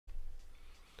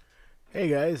Hey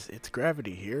guys, it's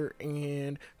Gravity here,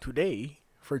 and today,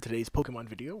 for today's Pokemon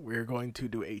video, we're going to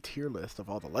do a tier list of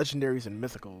all the legendaries and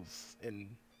mythicals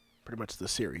in pretty much the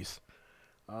series.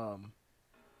 Um,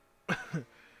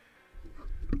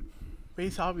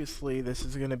 obviously, this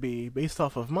is going to be based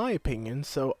off of my opinion,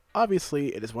 so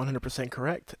obviously it is 100%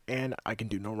 correct, and I can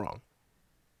do no wrong.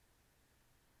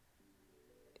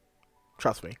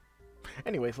 Trust me.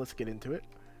 Anyways, let's get into it.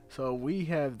 So we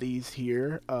have these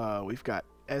here. We've got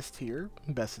S tier,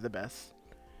 best of the best.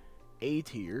 A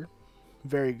tier,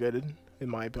 very good in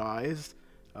my eyes,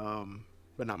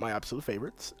 but not my absolute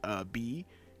favorites. B,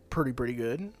 pretty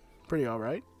good, pretty all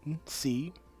right.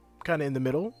 C, kind of in the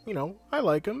middle. You know, I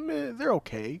like them. They're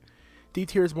okay. D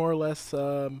tier is more or less.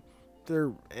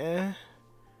 They're eh.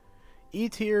 E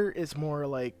tier is more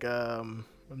like I'm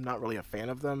not really a fan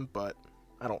of them, but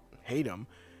I don't hate them.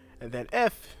 And then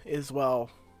F is well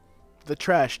the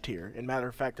trash tier. And matter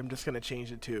of fact, I'm just gonna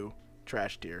change it to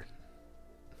trash tier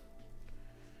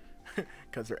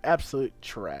because they're absolute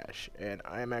trash. And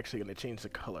I am actually going to change the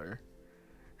color.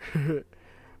 I'm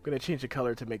going to change the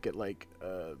color to make it like,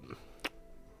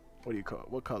 what do you call it?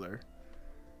 What color?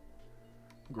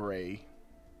 Gray.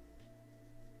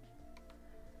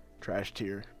 Trash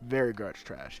tier. Very much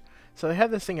trash. So they have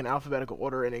this thing in alphabetical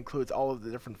order and it includes all of the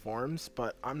different forms,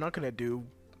 but I'm not going to do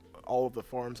all of the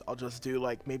forms. I'll just do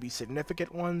like maybe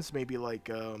significant ones, maybe like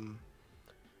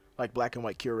black and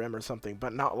white Kyurem or something,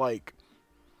 but not like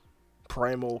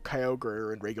primal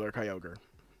Kyogre and regular Kyogre,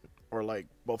 or like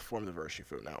both forms of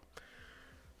Urshifu now.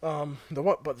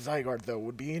 But Zygarde though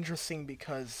would be interesting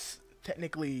because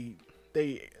technically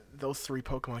those three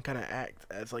Pokemon kind of act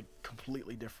as like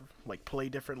completely different, like play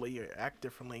differently, or act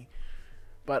differently.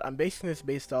 But I'm basing this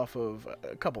based off of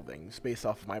a couple things, based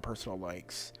off of my personal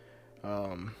likes,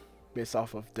 um, based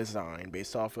off of design,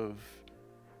 based off of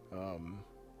um,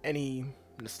 any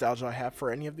nostalgia I have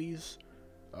for any of these,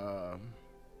 um,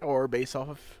 or based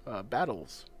off of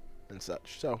battles and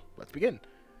such. So let's begin.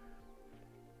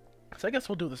 So I guess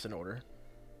we'll do this in order.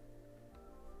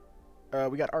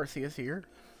 We got Arceus here,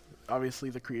 obviously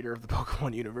the creator of the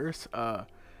Pokemon universe. Where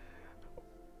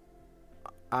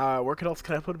else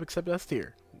can I put him except S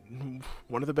tier?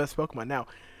 One of the best Pokemon. Now,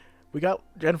 we got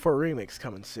Gen 4 Remix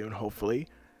coming soon, hopefully.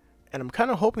 And I'm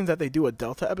kind of hoping that they do a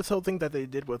Delta episode thing that they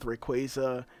did with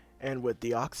Rayquaza and with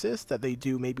Deoxys, that they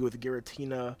do maybe with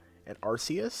Giratina and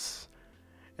Arceus.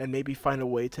 And maybe find a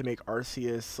way to make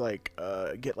Arceus, like,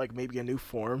 get, like, maybe a new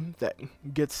form that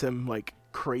gets him, like,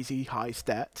 crazy high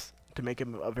stats to make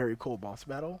him a very cool boss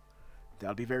battle.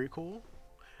 That'd be very cool.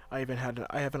 I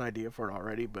have an idea for it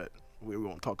already, but we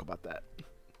won't talk about that.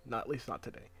 Not at least not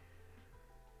today.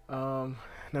 Now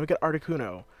we got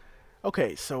Articuno.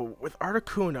 Okay, so with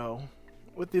Articuno,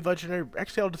 with the legendary,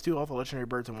 actually I'll just do all the legendary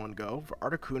birds in one go. For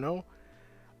Articuno,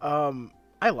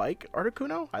 I like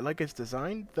Articuno. I like its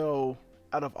design, though.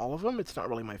 Out of all of them, it's not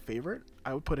really my favorite.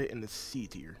 I would put it in the C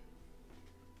tier.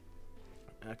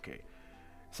 Okay,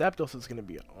 Zapdos is gonna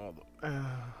be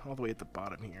all the way at the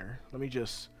bottom here. Let me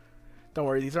just. Don't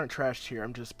worry, these aren't trashed here.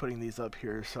 I'm just putting these up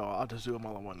here, so I'll just do them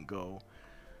all in one go.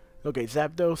 Okay,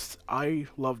 Zapdos. I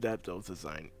love Zapdos'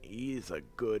 design. He's a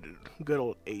good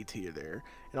old A tier there.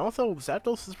 And also,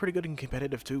 Zapdos is pretty good and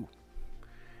competitive too.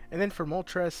 And then for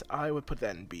Moltres, I would put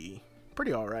that in B.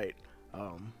 Pretty alright.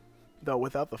 Though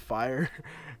without the fire,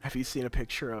 have you seen a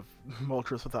picture of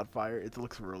Moltres without fire? It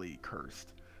looks really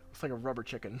cursed. Looks like a rubber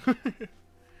chicken.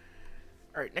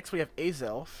 Alright, next we have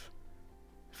Azelf.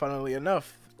 Funnily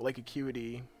enough, Lake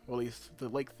Acuity, well, at least the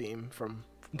lake theme from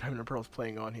Diamond and Pearl is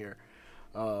playing on here.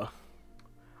 Uh,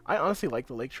 I honestly like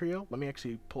the lake trio. Let me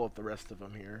actually pull up the rest of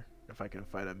them here. If I can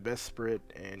find a Besprit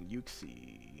and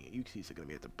Uxie. Uxie's going to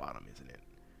be at the bottom, isn't it?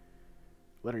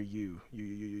 Letter U.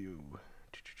 U.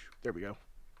 There we go.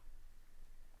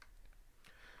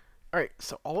 Alright,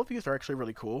 so all of these are actually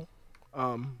really cool.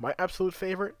 My absolute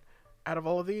favorite out of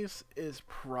all of these is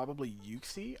probably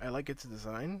Uxie. I like its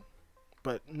design,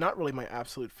 but not really my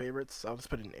absolute favorites. I'll just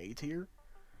put it in A tier.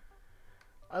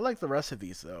 I like the rest of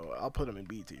these, though. I'll put them in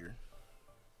B tier.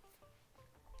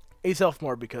 Azelf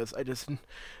more because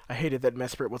I hated that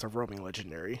Mesprit was a roaming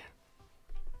legendary.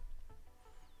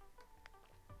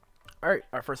 Alright,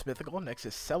 our first mythical. Next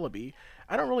is Celebi.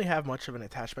 I don't really have much of an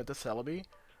attachment to Celebi,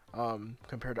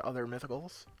 compared to other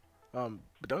mythicals.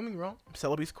 But don't get me wrong,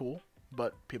 Celebi's cool,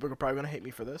 but people are probably going to hate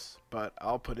me for this, but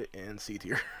I'll put it in C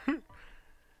tier.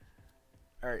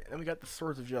 Alright, then we got the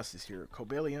Swords of Justice here.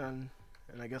 Cobalion,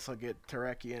 and I guess I'll get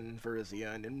Terrakion,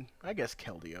 Virizion, and I guess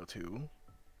Keldeo too.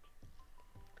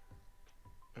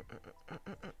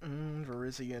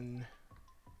 Virizion,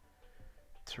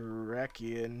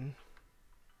 Terrakion,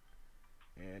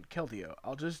 And Keldeo.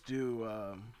 I'll just do,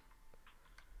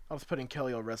 I'll just put in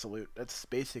Keldeo Resolute. That's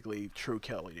basically true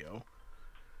Keldeo.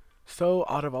 So,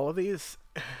 out of all of these,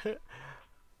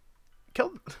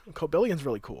 Cobillion's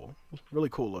really cool. Really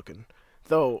cool looking.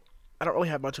 Though, I don't really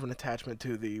have much of an attachment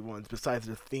to the ones besides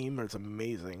the theme, it's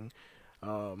amazing.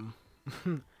 Um,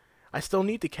 I still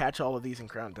need to catch all of these in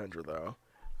Crown Tundra, though.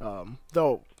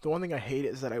 Though, the one thing I hate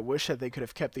is that I wish that they could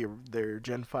have kept their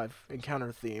Gen 5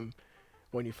 encounter theme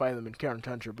when you find them in Crown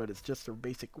Tundra, but it's just their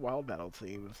basic wild battle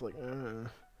theme. It's like,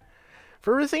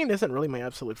 Ferrozane isn't really my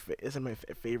absolute isn't my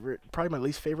favorite, probably my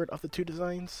least favorite of the two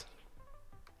designs.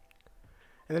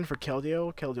 And then for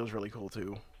Keldeo's really cool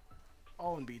too.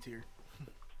 All in B tier.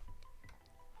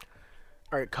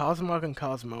 Alright, Cosmog and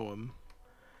Cosmoem.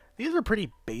 These are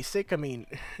pretty basic. I mean,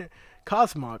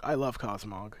 Cosmog, I love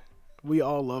Cosmog. We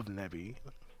all love Nebby.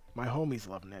 My homies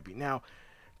love Nebby. Now,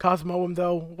 Cosmoem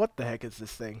though, what the heck is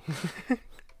this thing?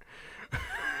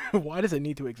 Why does it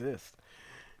need to exist?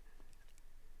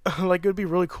 Like, it would be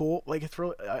really cool. Like, it's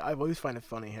really, I've always find it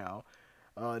funny how,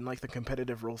 in like the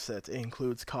competitive rule sets, it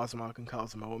includes Cosmog and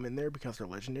Cosmoem in there because they're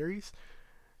legendaries.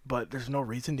 But there's no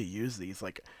reason to use these.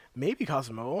 Like, maybe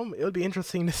Cosmoem. It would be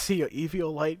interesting to see a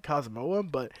Eviolite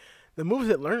Cosmoem, but the moves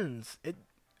it learns, I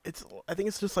think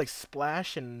it's just like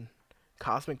Splash and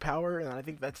Cosmic Power, and I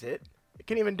think that's it. It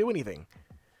can't even do anything.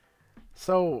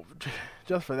 So,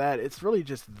 just for that, it's really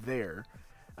just there.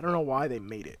 I don't know why they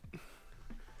made it.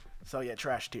 So yeah,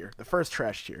 trash tier. The first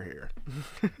trash tier here.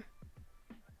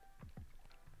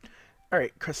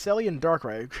 Alright, Cresselia and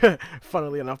Darkrai.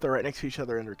 Funnily enough, they're right next to each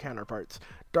other in their counterparts.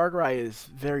 Darkrai is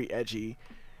very edgy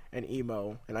and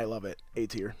emo, and I love it. A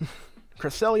tier.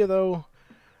 Cresselia, though,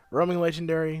 roaming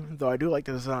legendary. Though I do like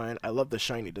the design. I love the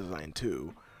shiny design,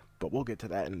 too. But we'll get to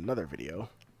that in another video.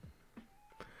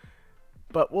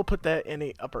 But we'll put that in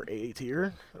a upper A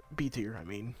tier. B tier, I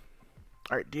mean.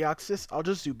 Alright, Deoxys. I'll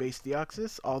just do base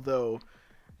Deoxys, although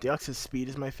Deoxys Speed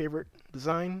is my favorite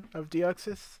design of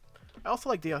Deoxys. I also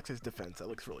like Deoxys Defense. That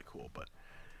looks really cool, but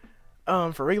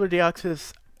for regular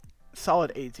Deoxys,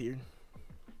 solid A tier.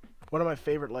 One of my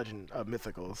favorite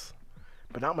mythicals,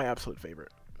 but not my absolute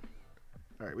favorite.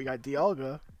 Alright, we got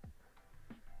Dialga.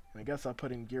 I guess I'll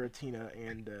put in Giratina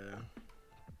and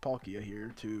Palkia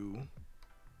here too.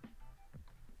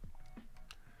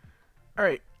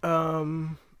 Alright,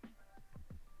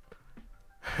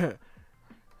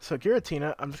 so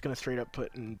Giratina, I'm just going to straight up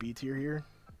put in B tier here.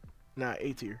 Nah,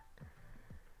 A tier.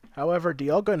 However,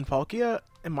 Dialga and Palkia,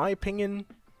 in my opinion,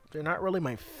 they're not really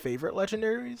my favorite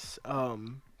legendaries.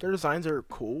 Their designs are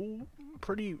cool.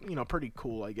 Pretty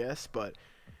cool, I guess, but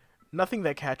nothing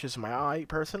that catches my eye,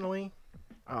 personally.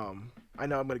 I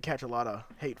know I'm going to catch a lot of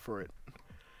hate for it.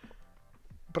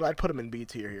 But I'd put them in B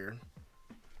tier here.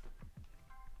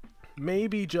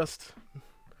 Maybe just...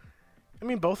 I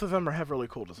mean, both of them have really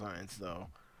cool designs, though.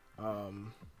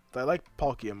 I like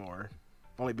Palkia more,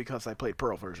 only because I played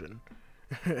Pearl version.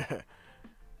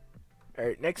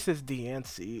 Alright, next is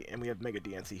DNC, and we have Mega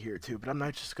DNC here, too, but I'm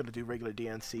not just going to do regular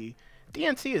DNC.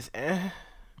 DNC is eh.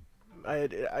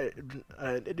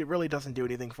 It really doesn't do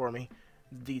anything for me.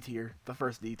 D tier, the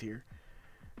first D tier.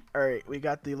 Alright, we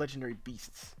got the legendary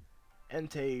beasts.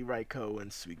 Entei, Raikou,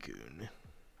 and Suicune.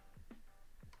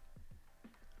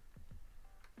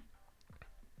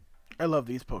 I love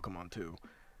these Pokemon too.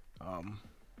 I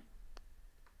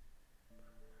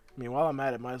mean, while I'm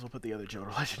at it, might as well put the other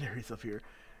Johto legendaries up here.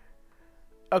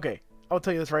 Okay, I'll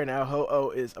tell you this right now.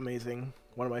 Ho-Oh is amazing.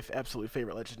 One of my absolute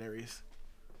favorite legendaries.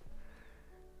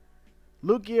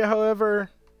 Lugia, however,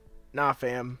 nah,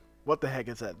 fam. What the heck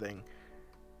is that thing?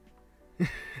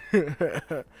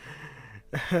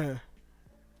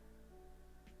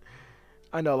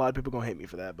 I know a lot of people gonna hate me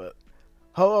for that, but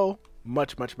Ho-Oh,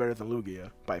 much better than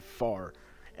Lugia, by far.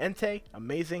 Entei,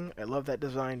 amazing. I love that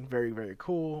design. Very, very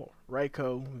cool.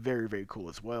 Raikou, very, very cool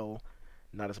as well.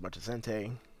 Not as much as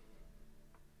Entei.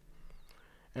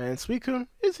 And Suicune,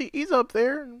 he's up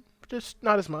there, just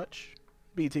not as much.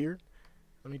 B tier.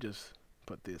 Let me just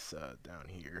put this down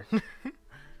here.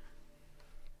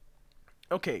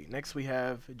 Okay, next we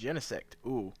have Genesect.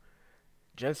 Ooh,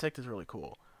 Genesect is really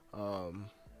cool.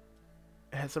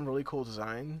 It has some really cool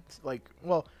designs. Like,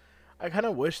 well, I kind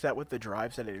of wish that with the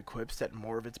drives that it equips that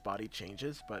more of its body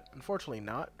changes, but unfortunately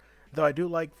not. Though I do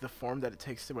like the form that it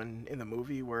takes when in the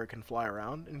movie where it can fly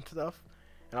around and stuff.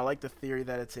 And I like the theory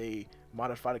that it's a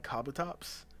modified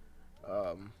Kabutops.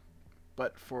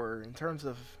 But in terms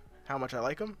of how much I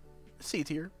like them, C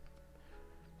tier.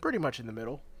 Pretty much in the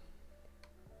middle.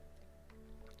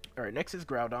 Alright, next is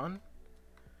Groudon.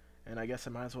 And I guess I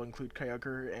might as well include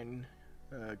Kyogre and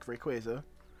Rayquaza.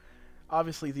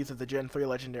 Obviously, these are the Gen 3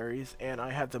 legendaries, and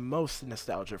I have the most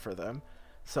nostalgia for them.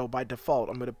 So by default,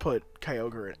 I'm going to put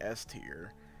Kyogre in S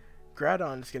tier.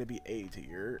 Groudon is going to be A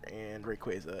tier, and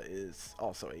Rayquaza is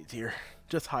also A tier.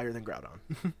 Just higher than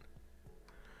Groudon.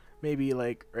 Maybe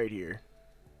like right here.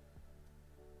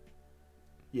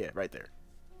 Yeah, right there.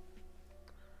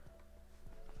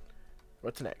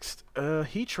 What's next?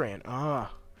 Heatran.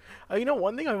 You know,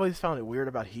 one thing I've always found it weird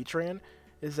about Heatran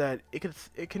is that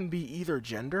it can be either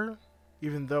gender,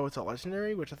 even though it's a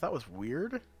legendary, which I thought was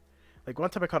weird. Like, one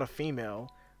time I caught a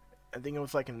female, I think it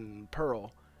was like in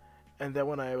Pearl, and then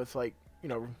when I was like, you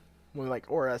know, when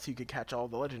like ORAS you could catch all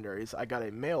the legendaries, I got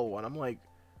a male one. I'm like,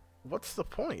 what's the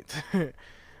point?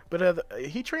 But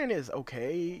Heatran is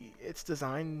okay. Its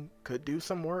design could do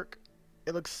some work.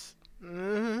 It looks,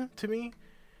 to me,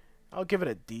 I'll give it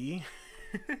a D.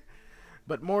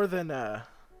 But more than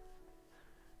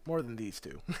these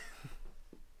two.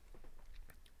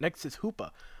 Next is Hoopa.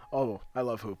 Oh, I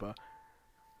love Hoopa.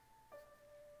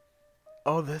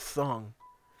 Oh, this song.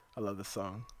 I love this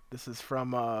song. This is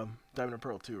from Diamond and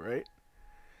Pearl 2, right?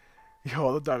 Yo,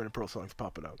 all the Diamond and Pearl songs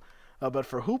popping up. But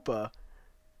for Hoopa,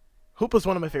 Hoopa's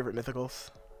one of my favorite mythicals.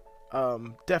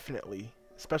 Definitely.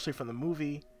 Especially from the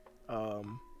movie.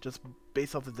 Just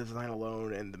based off the design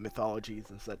alone and the mythologies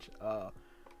and such.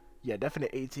 Yeah, definite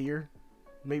A tier.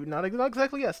 Maybe not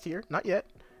exactly S tier. Not yet.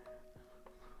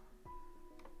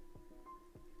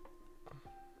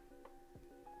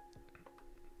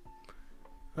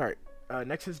 Alright,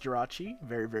 next is Jirachi.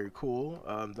 Very, very cool.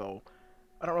 Though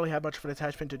I don't really have much of an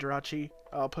attachment to Jirachi.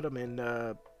 I'll put him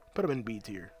in B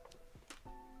tier.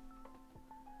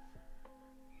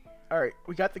 Alright,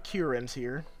 we got the Kyurems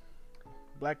here.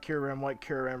 Black Kyurem, White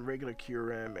Kyurem, regular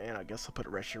Kyurem, and I guess I'll put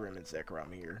Reshiram and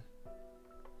Zekrom here.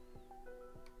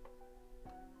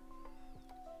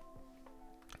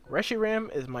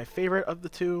 Reshiram is my favorite of the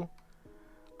two.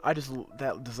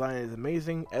 That design is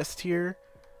amazing. S tier.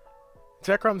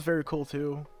 Zekrom's very cool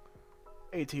too.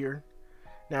 A tier.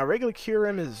 Now regular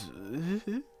Kyurem is,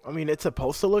 I mean, it's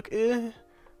supposed to look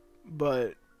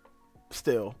but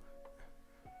still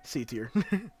C tier.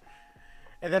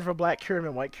 And then for Black Kyurem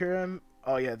and White Kyurem,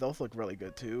 oh yeah, those look really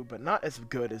good too, but not as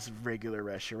good as regular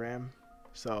Reshiram.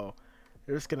 So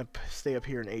they're just gonna stay up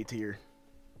here in A tier.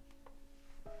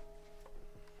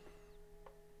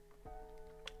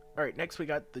 Alright, next we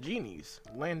got the Genies.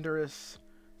 Landorus,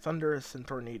 Thundurus, and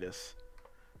Tornadus.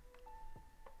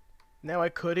 Now I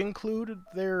could include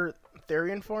their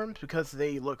Therian forms because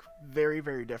they look very,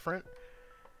 very different.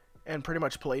 And pretty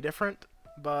much play different.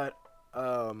 But,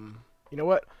 you know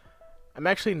what? I'm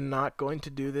actually not going to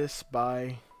do this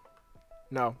by...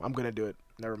 No, I'm going to do it.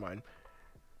 Never mind.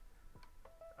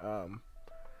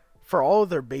 For all of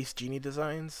their base Genie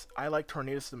designs, I like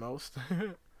Tornadus the most.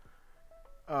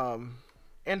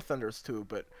 And Thundurus too,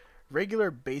 but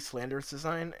regular base Landorus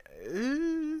design,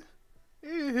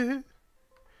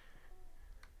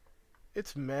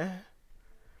 it's meh.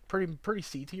 Pretty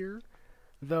C tier,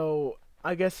 though.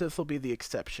 I guess this will be the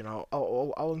exception.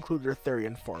 I'll include their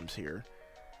Therian forms here.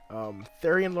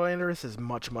 Therian Landorus is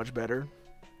much better.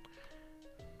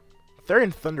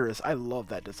 Therian Thundurus, I love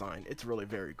that design. It's really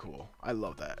very cool. I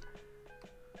love that.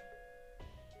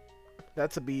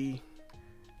 That's a B.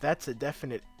 That's a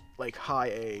definite, like, high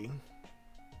A.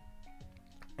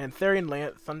 And Therian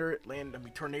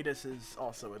Tornadus is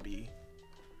also a B.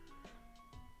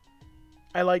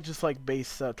 I like just like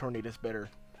base Tornadus better.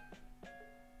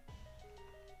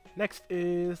 Next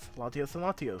is Latios and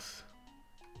Latios.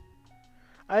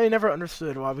 I never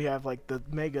understood why we have like the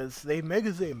Megas.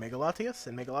 Mega Latios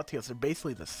and Mega Latios are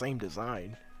basically the same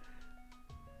design.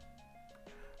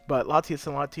 But Latios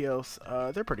and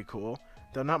Latios, they're pretty cool.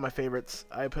 They're not my favorites.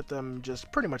 I put them just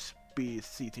pretty much B,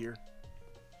 C tier.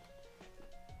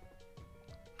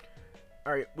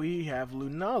 Alright, we have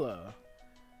Lunala.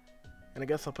 And I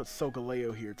guess I'll put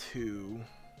Solgaleo here too.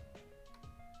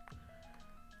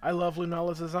 I love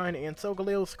Lunala's design, and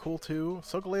Solgaleo's cool too.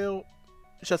 Solgaleo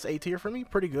is just A tier for me,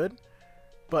 pretty good.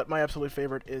 But my absolute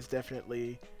favorite is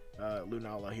definitely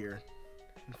Lunala here.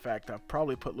 In fact, I'll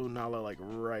probably put Lunala like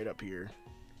right up here.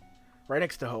 Right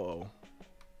next to Ho-Oh.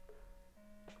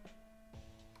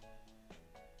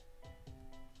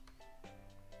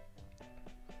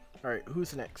 Alright,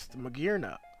 who's next?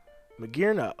 Magearna.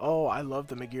 Magearna. Oh, I love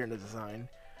the Magearna design.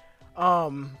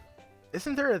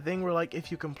 Isn't there a thing where, like,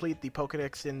 if you complete the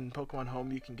Pokedex in Pokemon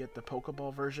Home, you can get the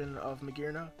Pokeball version of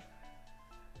Magearna?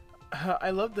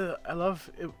 I love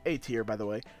A tier, by the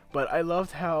way, but I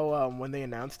loved how, when they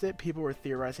announced it, people were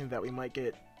theorizing that we might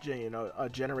get, you know, a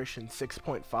Generation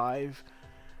 6.5,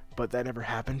 but that never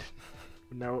happened.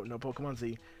 No Pokemon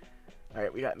Z.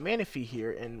 Alright, we got Manaphy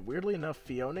here, and weirdly enough,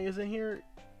 Phione is in here.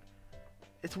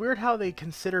 It's weird how they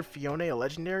consider Phione a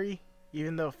legendary,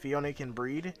 even though Phione can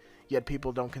breed, yet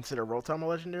people don't consider Rotom a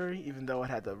legendary, even though it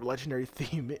had the legendary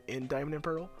theme in Diamond and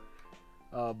Pearl.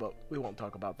 But we won't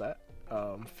talk about that.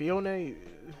 Phione,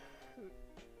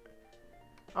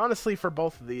 honestly, for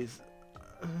both of these,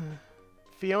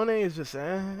 Phione is just,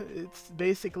 it's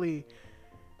basically,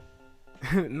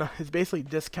 it's basically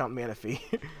discount Manaphy.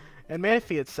 And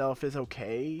Manaphy itself is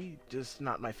okay, just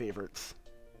not my favorites.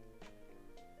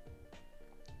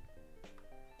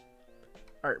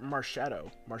 Alright,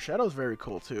 Marshadow. Marshadow's very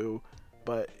cool too,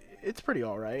 but it's pretty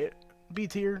alright. B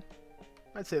tier.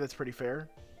 I'd say that's pretty fair.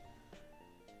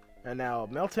 And now,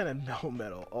 Meltan and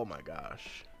Melmetal. Oh my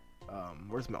gosh.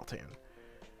 Where's Meltan?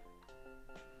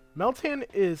 Meltan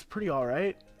is pretty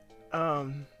alright.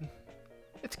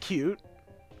 It's cute,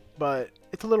 but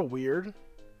it's a little weird.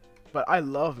 But I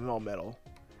love Melmetal,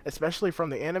 especially from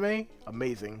the anime.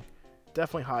 Amazing.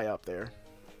 Definitely high up there.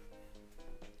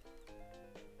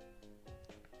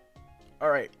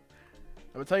 Alright.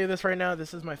 I'm going to tell you this right now.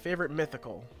 This is my favorite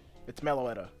mythical. It's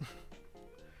Meloetta.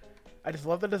 I just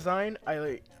love the design.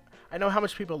 I know how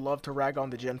much people love to rag on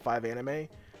the Gen 5 anime,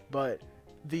 but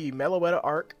the Meloetta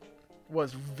arc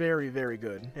was very, very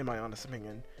good, in my honest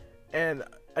opinion. And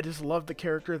I just love the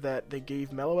character that they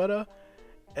gave Meloetta.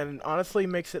 And honestly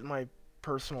makes it my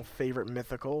personal favorite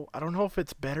mythical. I don't know if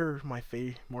it's better,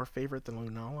 more favorite than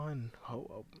Lunala and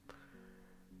Ho-Oh.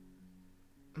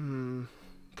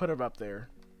 Put it up there.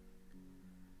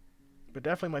 But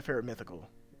definitely my favorite mythical.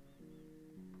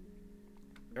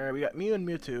 Alright, we got Mew and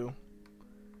Mewtwo.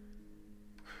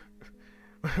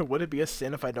 Would it be a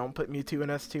sin if I don't put Mewtwo in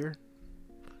S tier?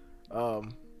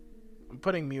 I'm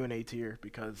putting Mew in A tier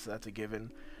because that's a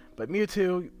given. But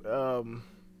Mewtwo,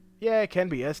 yeah, it can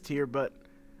be S tier, but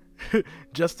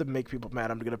just to make people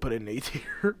mad, I'm gonna put it in A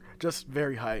tier. Just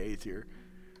very high A tier.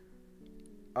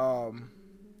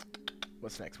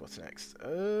 What's next? What's next?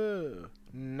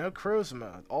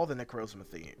 Necrozma. All the Necrozma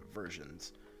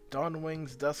versions. Dawn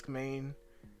Wings, Duskmane,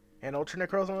 and Ultra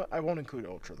Necrozma. I won't include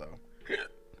Ultra though.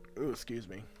 Ooh, excuse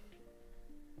me.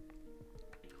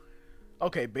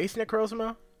 Okay, base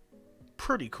Necrozma.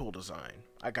 Pretty cool design.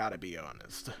 I gotta be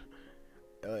honest.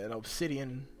 An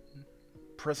obsidian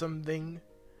prism thing.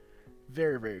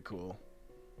 Very, very cool.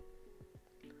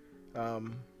 But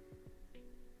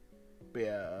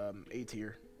yeah, A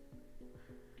tier.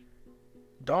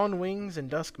 Dawn Wings and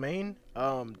Duskmane.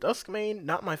 Duskmane,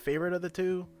 not my favorite of the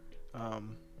two.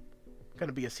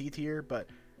 Gonna be a C tier, but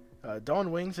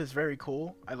Dawn Wings is very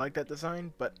cool. I like that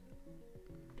design, but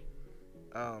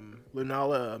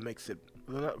Lunala makes it.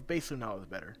 Base Lunala is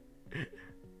better.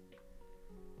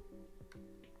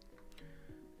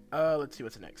 Let's see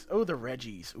what's next. Oh, the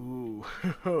Reggies. Ooh.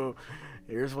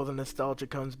 Here's where the nostalgia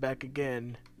comes back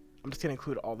again. I'm just gonna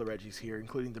include all the Reggies here,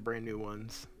 including the brand new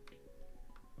ones.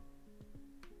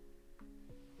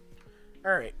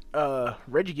 Alright,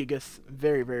 Regigigas,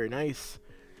 very, very nice.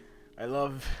 I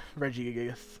love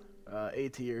Regigigas. A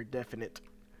tier, definite.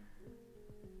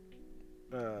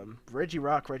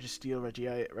 Regirock, Registeel,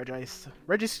 Regice.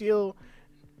 Registeel,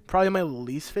 probably my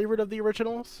least favorite of the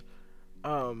originals.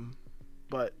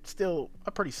 But still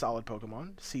a pretty solid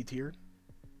Pokemon. C tier.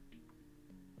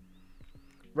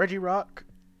 Regirock,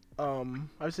 I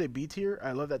would say B tier.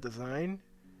 I love that design.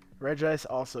 Regice,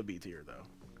 also B tier though.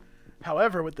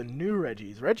 However, with the new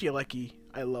Reggies, Regieleki,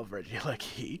 I love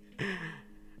Regieleki.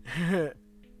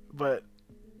 But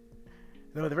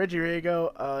no, with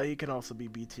Regierago, he can also be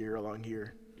B tier along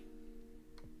here.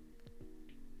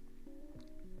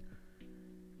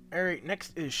 Alright,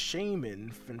 next is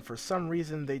Shaman, and for some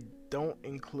reason they don't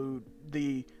include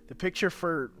the picture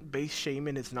for base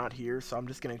Shaman is not here, so I'm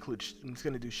just gonna include. I'm just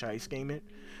gonna do Shy Shaman,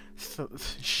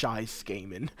 Shy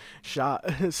Shaman,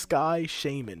 Sky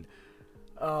Shaman.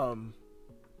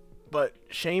 But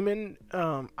Shaman,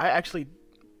 I actually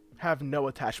have no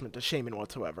attachment to Shaman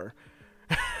whatsoever.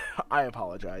 I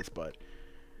apologize, but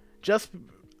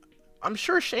I'm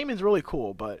sure Shaman's really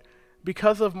cool, but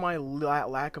because of my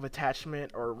lack of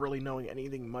attachment or really knowing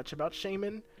anything much about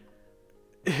Shaman,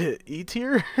 E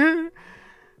tier.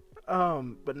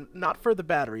 But not for the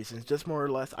bad reasons, just more or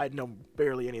less I know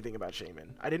barely anything about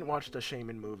Shaman. I didn't watch the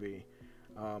Shaman movie.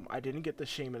 I didn't get the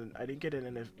Shaman. I didn't get it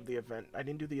in the event. I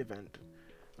didn't do the event.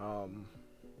 Oh,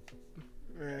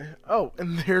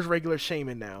 and there's regular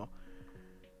Shaman now.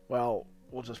 Well,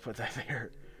 we'll just put that there.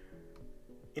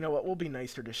 You know what? We'll be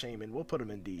nicer to Shaman. We'll put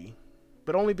him in D,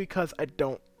 but only because I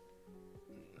don't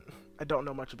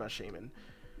know much about Shaman.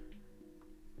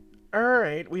 All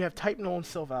right, we have Type Null and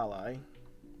Silvally,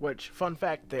 which, fun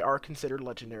fact, they are considered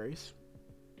legendaries.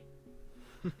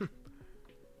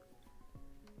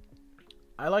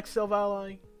 I like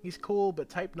Silvally. He's cool, but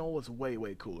Type Null is way,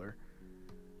 way cooler.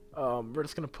 We're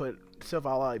just going to put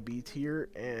Silvally B tier,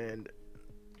 and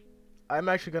I'm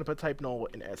actually going to put Type Null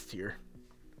in S tier.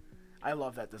 I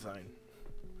love that design.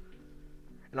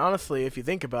 And honestly, if you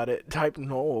think about it, Type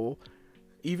Null,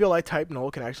 Eviolite Type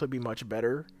Null can actually be much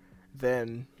better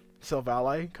than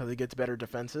Silvally, because it gets better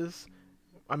defenses.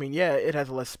 I mean, yeah, it has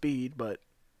less speed, but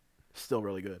still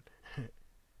really good.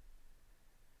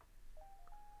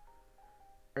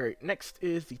 Alright, next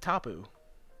is the Tapu.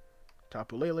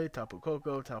 Tapu Lele, Tapu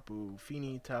Koko, Tapu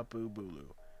Fini, Tapu Bulu.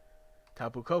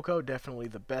 Tapu Koko, definitely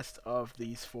the best of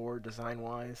these four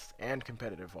design-wise and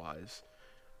competitive-wise.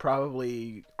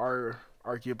 Probably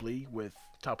arguably with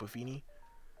Tapu Fini.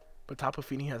 But Tapu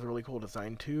Fini has a really cool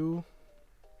design too.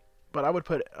 But I would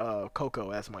put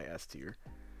Koko as my S tier.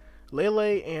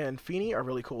 Lele and Fini are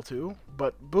really cool too.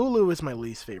 But Bulu is my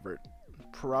least favorite.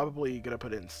 Probably gonna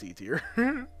put it in C tier.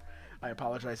 I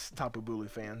apologize, Tapu Bulu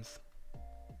fans.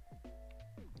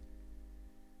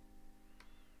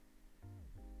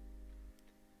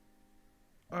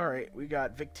 Alright, we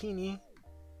got Victini.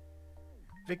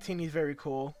 Victini's very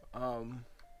cool.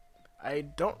 I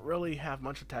don't really have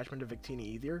much attachment to Victini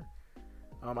either.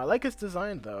 I like his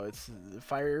design though. It's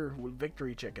fire with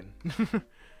victory chicken.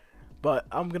 But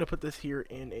I'm gonna put this here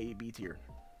in a B tier.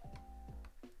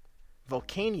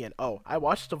 Volcanion. Oh, I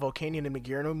watched the Volcanion and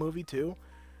Megiano movie too.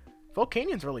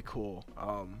 Volcanion's really cool.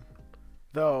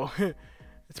 Though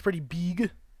it's pretty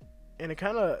big, and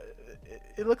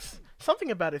it looks, something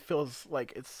about it feels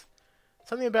like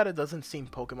something about it doesn't seem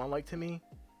Pokemon-like to me.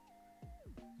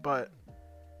 But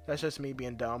that's just me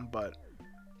being dumb. But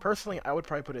personally, I would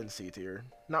probably put it in C tier.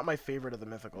 Not my favorite of the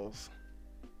mythicals.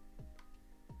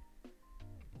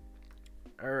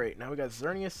 Alright, now we got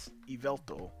Xerneas,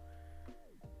 Yveltal.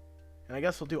 And I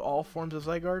guess we'll do all forms of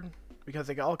Zygarde, because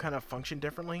they all kind of function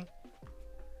differently.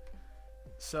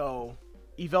 So,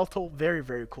 Yveltal, very,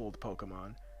 very cool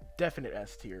Pokemon. Definite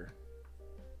S tier.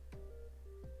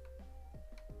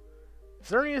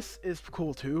 Xerneas is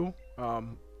cool too. I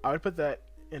would put that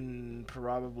in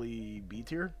probably B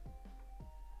tier.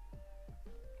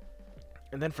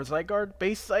 And then for Zygarde,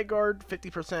 base Zygarde,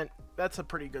 50%. That's a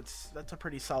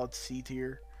pretty solid C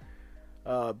tier.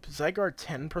 Zygarde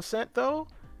 10% though,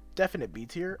 definite B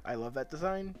tier. I love that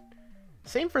design.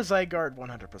 Same for Zygarde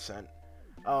 100%.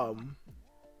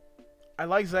 I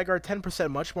like Zygarde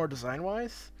 10% much more design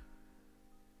wise,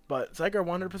 but Zygarde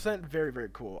 100% very, very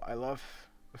cool. I love,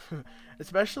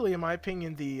 especially in my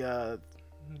opinion, the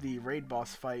raid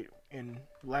boss fight in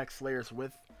Lax Layers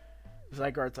with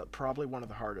Zygarde's probably one of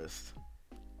the hardest.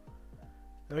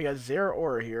 Then we got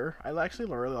Zeraora here. I actually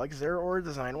really like Zeraora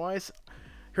design-wise.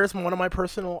 Here's one of my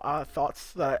personal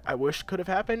thoughts that I wish could have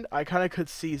happened. I kind of could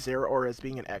see Zeraora as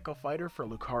being an Echo Fighter for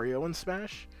Lucario in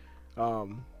Smash.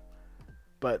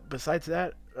 But besides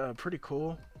that, pretty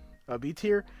cool. B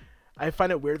tier. I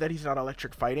find it weird that he's not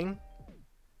electric fighting.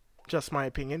 Just my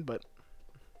opinion, but...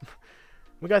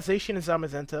 we got Zacian and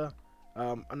Zamazenta.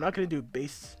 I'm not going to do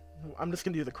base... I'm just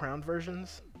going to do the crowned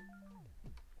versions.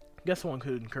 I guess one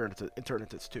could incur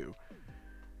Eternatus too.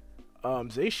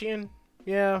 Zacian,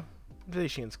 yeah,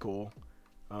 Zacian's cool.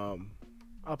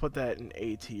 I'll put that in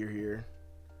A tier here.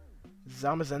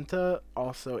 Zamazenta,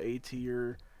 also A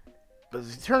tier. But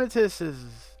Eternatus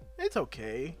it's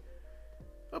okay.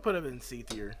 I'll put him in C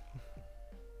tier.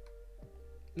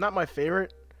 Not my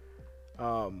favorite.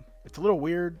 It's a little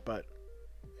weird, but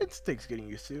it takes getting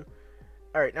used to.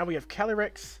 Alright, now we have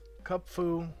Calyrex,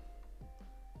 Kubfu,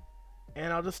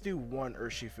 and I'll just do one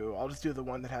Urshifu. I'll just do the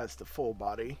one that has the full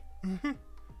body.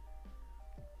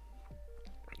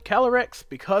 Calyrex,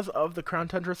 because of the Crown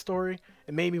Tundra story,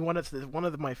 it made me one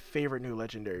of my favorite new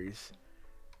legendaries.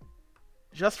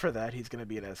 Just for that, he's gonna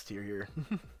be an S tier here.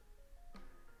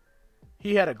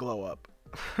 He had a glow up.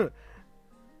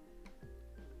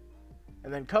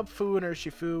 And then Kubfu and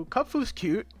Urshifu. Kubfu's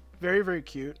cute, very, very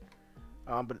cute,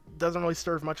 but it doesn't really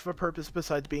serve much of a purpose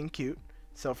besides being cute.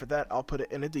 So for that, I'll put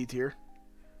it in a D tier.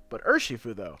 But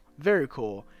Urshifu, though, very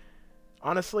cool.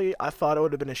 Honestly, I thought it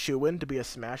would have been a shoo-in to be a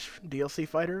Smash DLC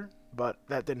fighter, but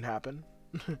that didn't happen.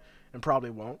 And probably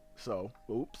won't, so,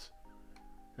 oops.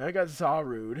 Now I got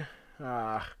Zarude.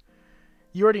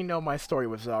 You already know my story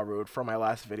with Zarude from my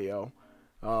last video.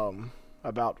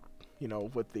 About,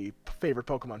 with the favorite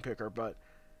Pokemon picker, but...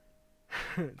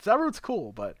 Zarude's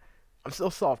cool, but I'm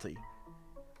still salty.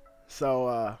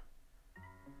 So,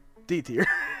 D tier.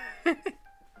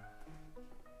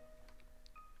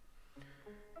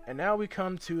 And now we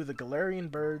come to the Galarian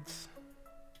birds.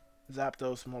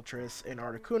 Zapdos, Moltres, and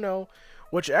Articuno,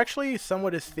 which actually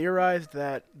somewhat is theorized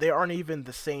that they aren't even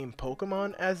the same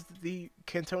Pokemon as the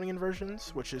Cantonian versions,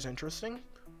 which is interesting.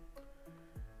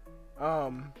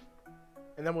 And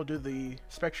then we'll do the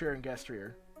Spectrier and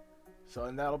Gastrier. So,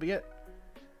 and that'll be it.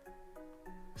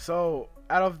 So,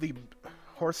 out of the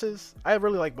horses, I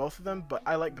really like both of them, but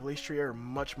I like Glastrier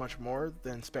much, much more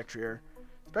than Spectrier.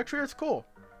 Spectrier is cool,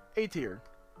 A tier,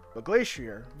 but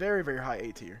Glastrier, very, very high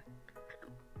A tier.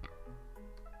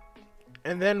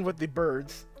 And then with the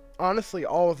birds, honestly,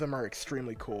 all of them are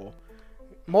extremely cool.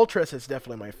 Moltres is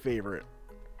definitely my favorite.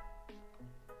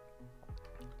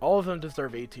 All of them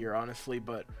deserve A tier, honestly,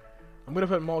 but I'm going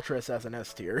to put Moltres as an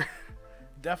S tier.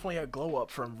 Definitely a glow up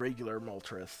from regular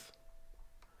Moltres.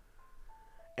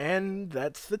 And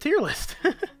that's the tier list.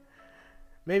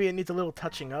 Maybe it needs a little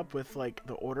touching up with, like,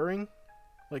 the ordering.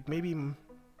 Like, maybe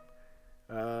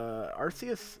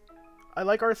Arceus. I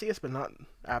like Arceus, but not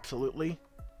absolutely.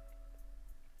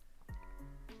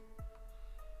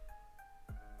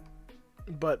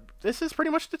 But this is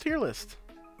pretty much the tier list.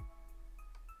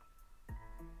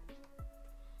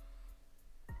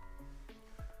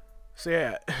 So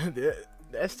yeah, the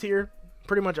S tier,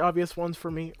 pretty much obvious ones for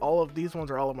me. All of these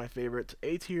ones are all of my favorites.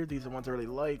 A tier, these are the ones I really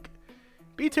like.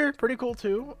 B tier, pretty cool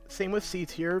too. Same with C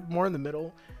tier, more in the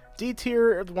middle. D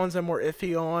tier are the ones I'm more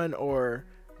iffy on, or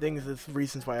things that's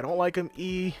reasons why I don't like them.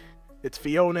 E, it's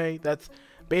Phione. That's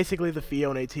basically the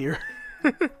Phione tier.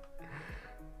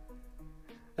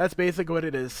 That's basically what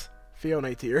it is.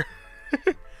 Phione tier.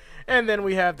 And then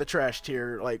we have the trash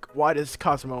tier, like, why does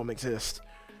Cosmoem exist?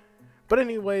 But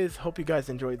anyways, hope you guys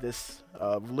enjoyed this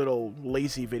little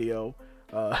lazy video.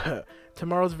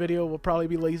 Tomorrow's video will probably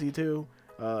be lazy too.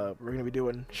 We're going to be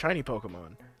doing shiny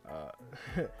Pokemon.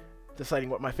 Deciding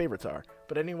what my favorites are.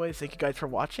 But anyways, thank you guys for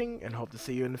watching, and hope to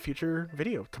see you in the future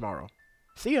video tomorrow.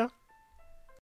 See ya!